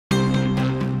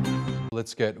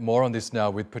Let's get more on this now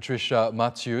with Patrycja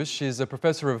Matusz. She's a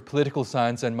professor of political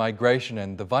science and migration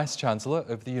and the vice-chancellor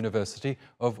of the University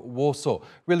of Warsaw.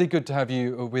 Really good to have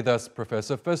you with us,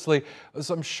 Professor. Firstly,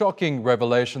 some shocking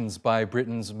revelations by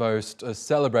Britain's most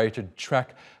celebrated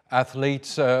track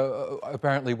athlete.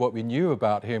 Apparently what we knew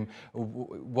about him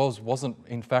wasn't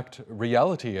in fact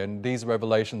reality, and these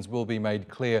revelations will be made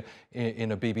clear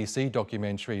in a BBC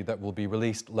documentary that will be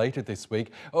released later this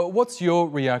week. What's your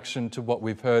reaction to what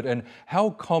we've heard, and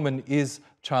how common is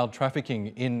child trafficking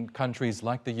in countries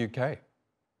like the UK?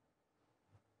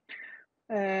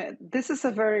 This is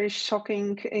a very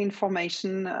shocking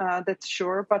information, that's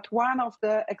sure, but one of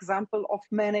the example of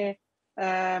many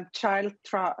child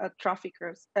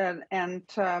traffickers and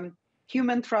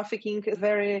human trafficking is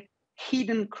very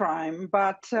hidden crime,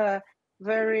 but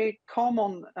very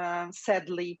common,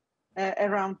 sadly,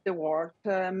 around the world,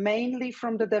 mainly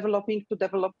from the developing to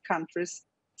developed countries,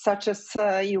 such as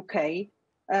UK.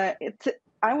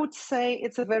 I would say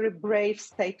it's a very brave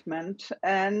statement,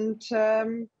 and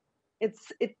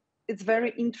it's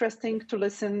very interesting to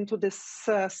listen to this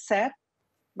sad,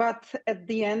 but at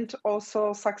the end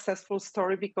also successful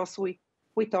story, because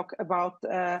we talk about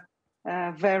a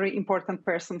very important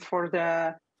person for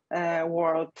the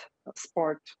world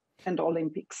sport and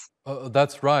Olympics.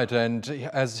 That's right, and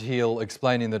as he'll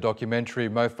explain in the documentary,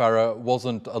 Mo Farah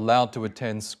wasn't allowed to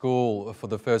attend school for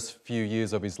the first few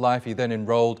years of his life. He then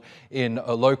enrolled in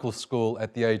a local school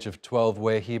at the age of 12,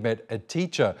 where he met a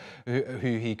teacher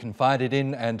who he confided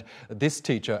in, and this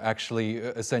teacher actually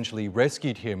essentially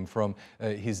rescued him from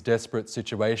his desperate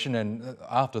situation. And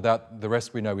after that, the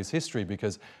rest we know is history,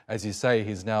 because, as you say,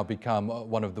 he's now become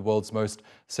one of the world's most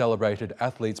celebrated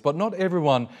athletes. But not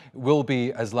everyone will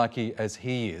be as lucky as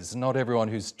he is. Not everyone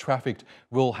who's trafficked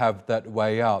will have that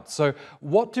way out. So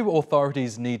what do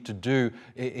authorities need to do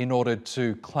in order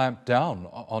to clamp down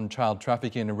on child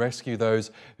trafficking and rescue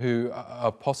those who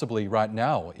are possibly right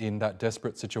now in that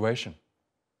desperate situation?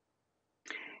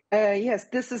 Yes,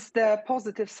 this is the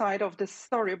positive side of this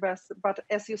story, but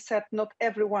as you said, not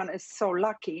everyone is so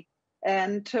lucky.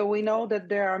 And we know that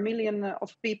there are millions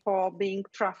of people being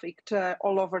trafficked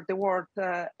all over the world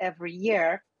every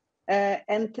year.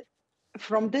 And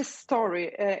from this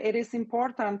story, it is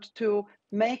important to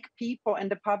make people and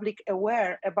the public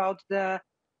aware about the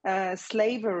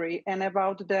slavery and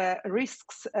about the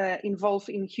risks involved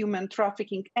in human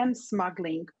trafficking and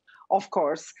smuggling, of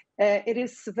course. It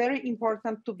is very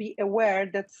important to be aware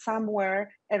that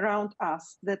somewhere around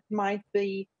us that might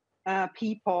be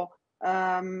people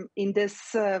in this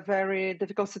very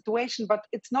difficult situation. But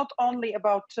it's not only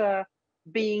about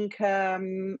being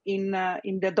in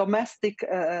the domestic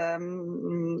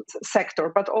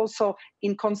sector, but also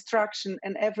in construction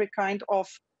and every kind of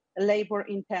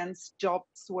labor-intense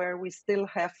jobs where we still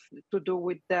have to do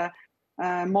with the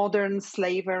modern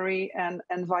slavery and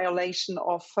violation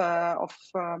of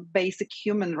basic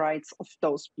human rights of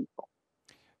those people.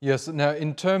 Yes. Now,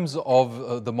 in terms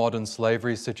of the modern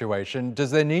slavery situation, does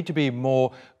there need to be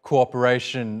more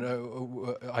cooperation,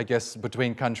 I guess,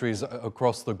 between countries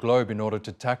across the globe in order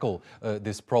to tackle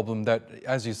this problem that,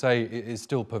 as you say, is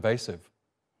still pervasive?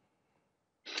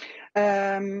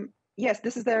 Yes,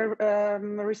 this is the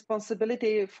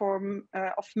responsibility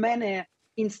of many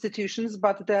institutions,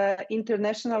 but the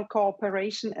international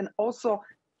cooperation and also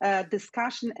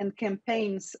discussion and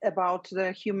campaigns about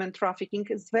the human trafficking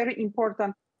is very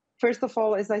important. First of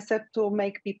all, as I said, to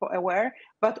make people aware,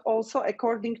 but also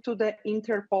according to the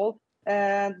Interpol,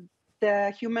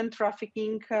 the human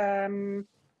trafficking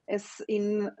is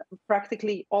in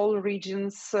practically all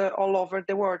regions all over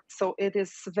the world. So it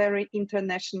is very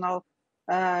international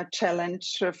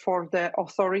challenge for the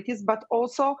authorities, but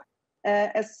also,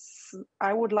 as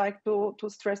I would like to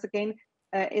stress again,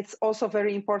 it's also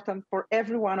very important for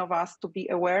every one of us to be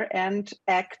aware and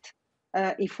act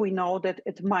if we know that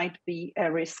it might be a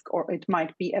risk or it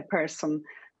might be a person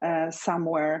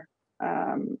somewhere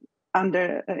in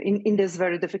this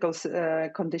very difficult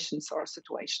conditions or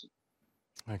situation.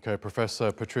 Okay, Professor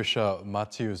Patrycja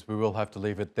Matusz, we will have to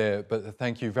leave it there, but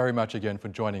thank you very much again for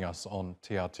joining us on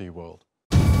TRT World.